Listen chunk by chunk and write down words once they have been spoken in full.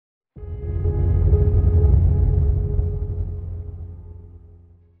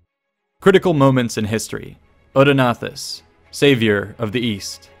Critical moments in history. Odaenathus, savior of the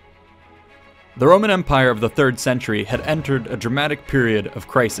East. The Roman Empire of the 3rd century had entered a dramatic period of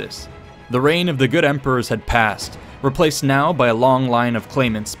crisis. The reign of the good emperors had passed, replaced now by a long line of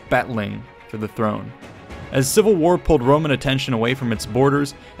claimants battling for the throne. As civil war pulled Roman attention away from its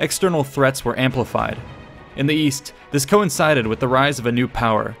borders, external threats were amplified. In the east, this coincided with the rise of a new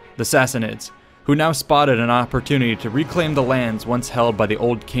power, the Sassanids, who now spotted an opportunity to reclaim the lands once held by the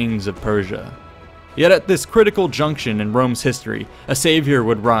old kings of Persia. Yet at this critical junction in Rome's history, a savior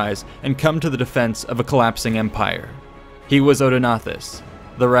would rise and come to the defense of a collapsing empire. He was Odaenathus,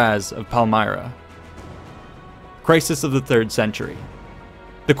 the Ras of Palmyra. Crisis of the 3rd century.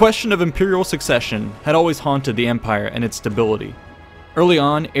 The question of imperial succession had always haunted the empire and its stability. Early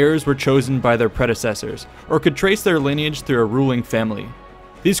on, heirs were chosen by their predecessors, or could trace their lineage through a ruling family.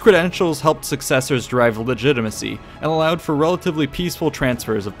 These credentials helped successors derive legitimacy and allowed for relatively peaceful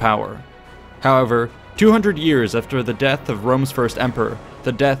transfers of power. However, 200 years after the death of Rome's first emperor,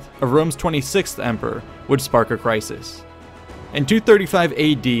 the death of Rome's 26th emperor would spark a crisis. In 235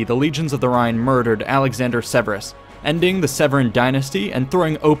 AD, the legions of the Rhine murdered Alexander Severus, ending the Severan dynasty and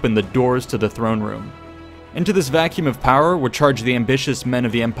throwing open the doors to the throne room. Into this vacuum of power would charge the ambitious men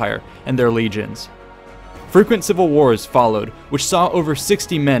of the empire and their legions. Frequent civil wars followed, which saw over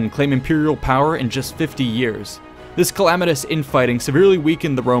 60 men claim imperial power in just 50 years. This calamitous infighting severely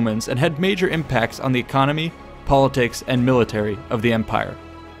weakened the Romans and had major impacts on the economy, politics, and military of the empire.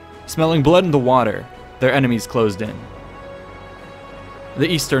 Smelling blood in the water, their enemies closed in.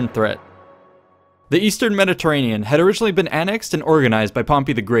 The Eastern Threat. The Eastern Mediterranean had originally been annexed and organized by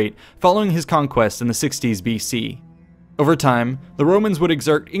Pompey the Great following his conquest in the 60s BC. Over time, the Romans would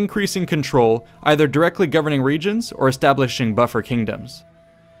exert increasing control, either directly governing regions or establishing buffer kingdoms.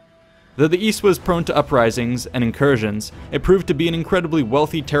 Though the East was prone to uprisings and incursions, it proved to be an incredibly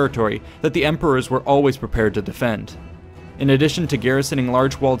wealthy territory that the emperors were always prepared to defend. In addition to garrisoning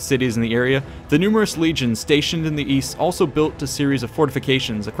large walled cities in the area, the numerous legions stationed in the East also built a series of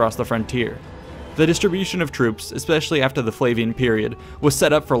fortifications across the frontier. The distribution of troops, especially after the Flavian period, was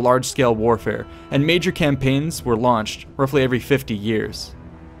set up for large-scale warfare, and major campaigns were launched roughly every 50 years.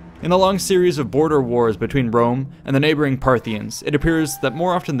 In the long series of border wars between Rome and the neighboring Parthians, it appears that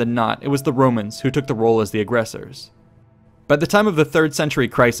more often than not, it was the Romans who took the role as the aggressors. By the time of the 3rd century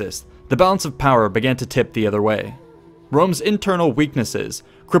crisis, the balance of power began to tip the other way. Rome's internal weaknesses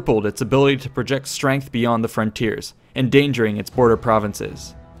crippled its ability to project strength beyond the frontiers, endangering its border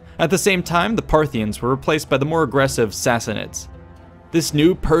provinces. At the same time, the Parthians were replaced by the more aggressive Sassanids. This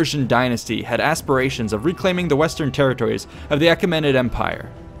new Persian dynasty had aspirations of reclaiming the western territories of the Achaemenid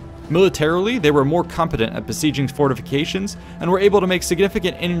Empire. Militarily, they were more competent at besieging fortifications and were able to make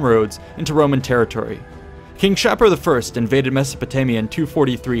significant inroads into Roman territory. King Shapur I invaded Mesopotamia in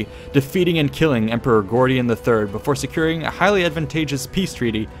 243, defeating and killing Emperor Gordian III before securing a highly advantageous peace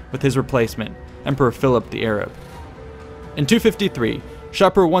treaty with his replacement, Emperor Philip the Arab. In 253,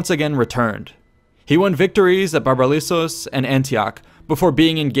 Shapur once again returned. He won victories at Barbalissos and Antioch before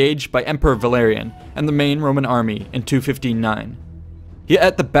being engaged by Emperor Valerian and the main Roman army in 259. Yet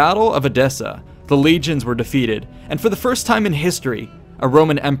at the Battle of Edessa, the legions were defeated, and for the first time in history, a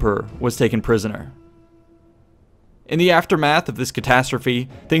Roman emperor was taken prisoner. In the aftermath of this catastrophe,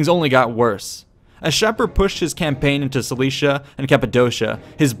 things only got worse. As Shapur pushed his campaign into Cilicia and Cappadocia,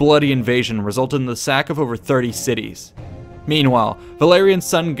 his bloody invasion resulted in the sack of over 30 cities. Meanwhile, Valerian's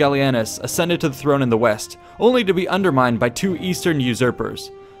son Gallienus ascended to the throne in the west, only to be undermined by 2 eastern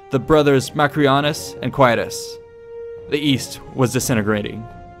usurpers, the brothers Macrianus and Quietus. The east was disintegrating.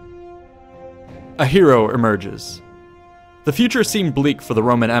 A hero emerges. The future seemed bleak for the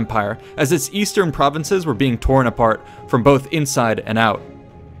Roman Empire, as its eastern provinces were being torn apart from both inside and out.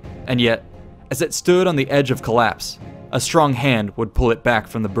 And yet, as it stood on the edge of collapse, a strong hand would pull it back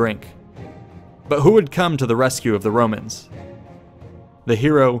from the brink. But who would come to the rescue of the Romans? The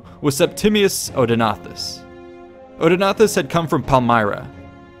hero was Septimius Odaenathus. Odaenathus had come from Palmyra.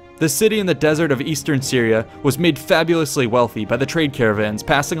 The city in the desert of eastern Syria was made fabulously wealthy by the trade caravans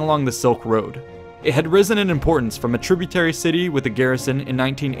passing along the Silk Road. It had risen in importance from a tributary city with a garrison in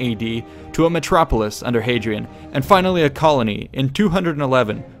 19 AD to a metropolis under Hadrian, and finally a colony in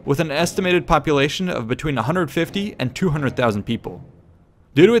 211 with an estimated population of between 150 and 200,000 people.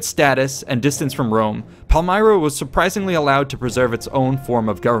 Due to its status and distance from Rome, Palmyra was surprisingly allowed to preserve its own form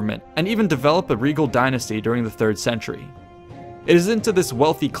of government, and even develop a regal dynasty during the 3rd century. It is into this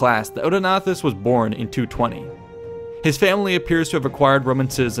wealthy class that Odaenathus was born in 220. His family appears to have acquired Roman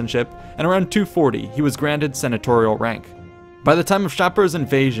citizenship, and around 240 he was granted senatorial rank. By the time of Shapur's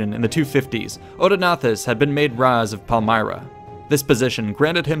invasion in the 250s, Odaenathus had been made Ras of Palmyra. This position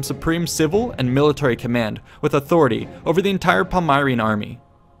granted him supreme civil and military command with authority over the entire Palmyrene army.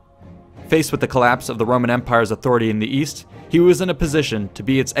 Faced with the collapse of the Roman Empire's authority in the east, he was in a position to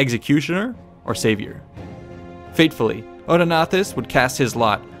be its executioner or savior. Fatefully, Odaenathus would cast his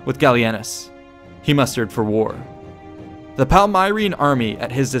lot with Gallienus. He mustered for war. The Palmyrene army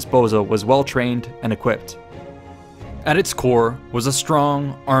at his disposal was well trained and equipped. At its core was a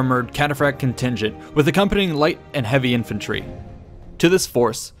strong, armored cataphract contingent with accompanying light and heavy infantry. To this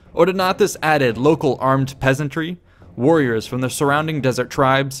force, Odaenathus added local armed peasantry, warriors from the surrounding desert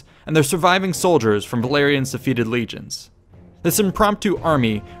tribes, and their surviving soldiers from Valerian's defeated legions. This impromptu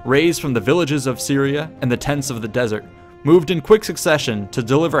army, raised from the villages of Syria and the tents of the desert, moved in quick succession to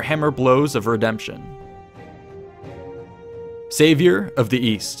deliver hammer blows of redemption. Savior of the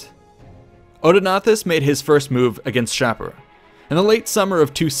East. Odaenathus made his first move against Shapur. In the late summer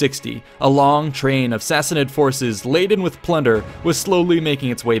of 260, a long train of Sassanid forces laden with plunder was slowly making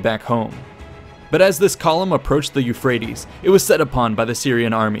its way back home. But as this column approached the Euphrates, it was set upon by the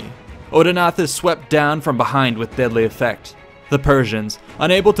Syrian army. Odaenathus swept down from behind with deadly effect. The Persians,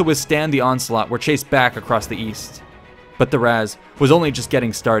 unable to withstand the onslaught, were chased back across the east. But the Ras was only just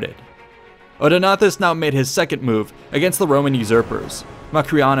getting started. Odaenathus now made his second move against the Roman usurpers.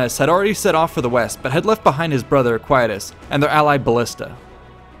 Macrianus had already set off for the west, but had left behind his brother Quietus and their ally Ballista.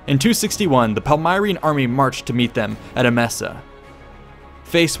 In 261, the Palmyrene army marched to meet them at Emesa.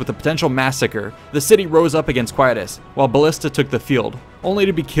 Faced with a potential massacre, the city rose up against Quietus, while Ballista took the field, only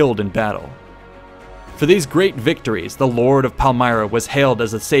to be killed in battle. For these great victories, the Lord of Palmyra was hailed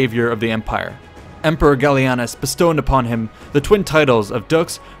as the savior of the empire. Emperor Gallienus bestowed upon him the twin titles of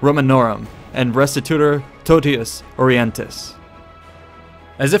Dux Romanorum and Restitutor Totius Orientis.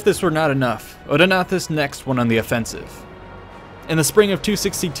 As if this were not enough, Odaenathus next went on the offensive. In the spring of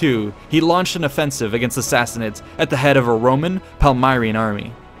 262, he launched an offensive against the Sassanids at the head of a Roman Palmyrene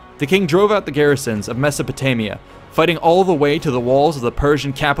army. The king drove out the garrisons of Mesopotamia, fighting all the way to the walls of the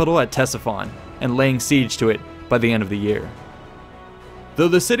Persian capital at Ctesiphon, and laying siege to it by the end of the year. Though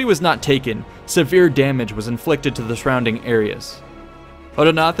the city was not taken, severe damage was inflicted to the surrounding areas.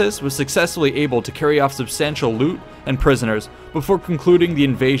 Odaenathus was successfully able to carry off substantial loot and prisoners before concluding the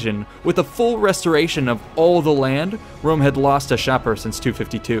invasion with a full restoration of all the land Rome had lost to Shapur since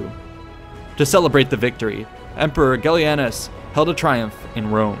 252. To celebrate the victory, Emperor Gallienus held a triumph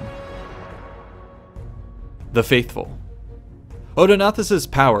in Rome. The Faithful. Odaenathus'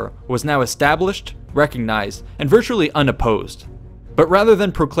 power was now established, recognized, and virtually unopposed. But rather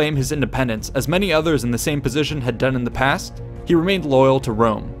than proclaim his independence, as many others in the same position had done in the past, he remained loyal to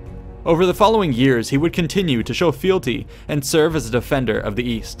Rome. Over the following years, he would continue to show fealty and serve as a defender of the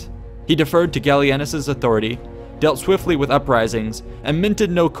East. He deferred to Gallienus' authority, dealt swiftly with uprisings, and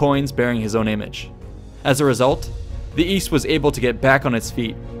minted no coins bearing his own image. As a result, the East was able to get back on its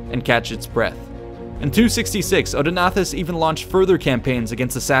feet and catch its breath. In 266, Odaenathus even launched further campaigns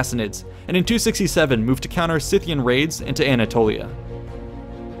against the Sassanids, and in 267 moved to counter Scythian raids into Anatolia.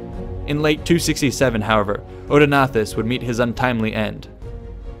 In late 267, however, Odaenathus would meet his untimely end.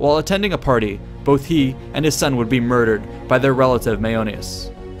 While attending a party, both he and his son would be murdered by their relative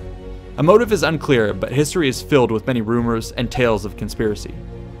Maeonius. A motive is unclear, but history is filled with many rumors and tales of conspiracy.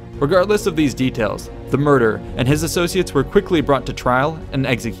 Regardless of these details, the murderer and his associates were quickly brought to trial and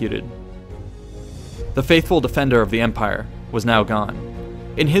executed. The faithful defender of the empire was now gone.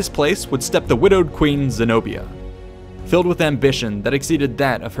 In his place would step the widowed queen Zenobia. Filled with ambition that exceeded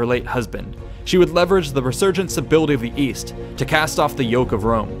that of her late husband, she would leverage the resurgent stability of the East to cast off the yoke of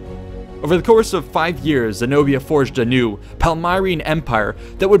Rome. Over the course of 5 years, Zenobia forged a new, Palmyrene empire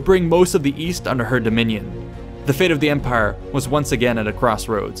that would bring most of the East under her dominion. The fate of the empire was once again at a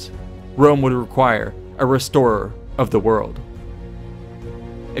crossroads. Rome would require a restorer of the world.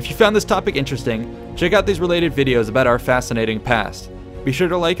 If you found this topic interesting, check out these related videos about our fascinating past. Be sure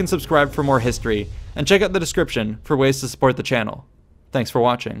to like and subscribe for more history, and check out the description for ways to support the channel. Thanks for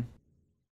watching.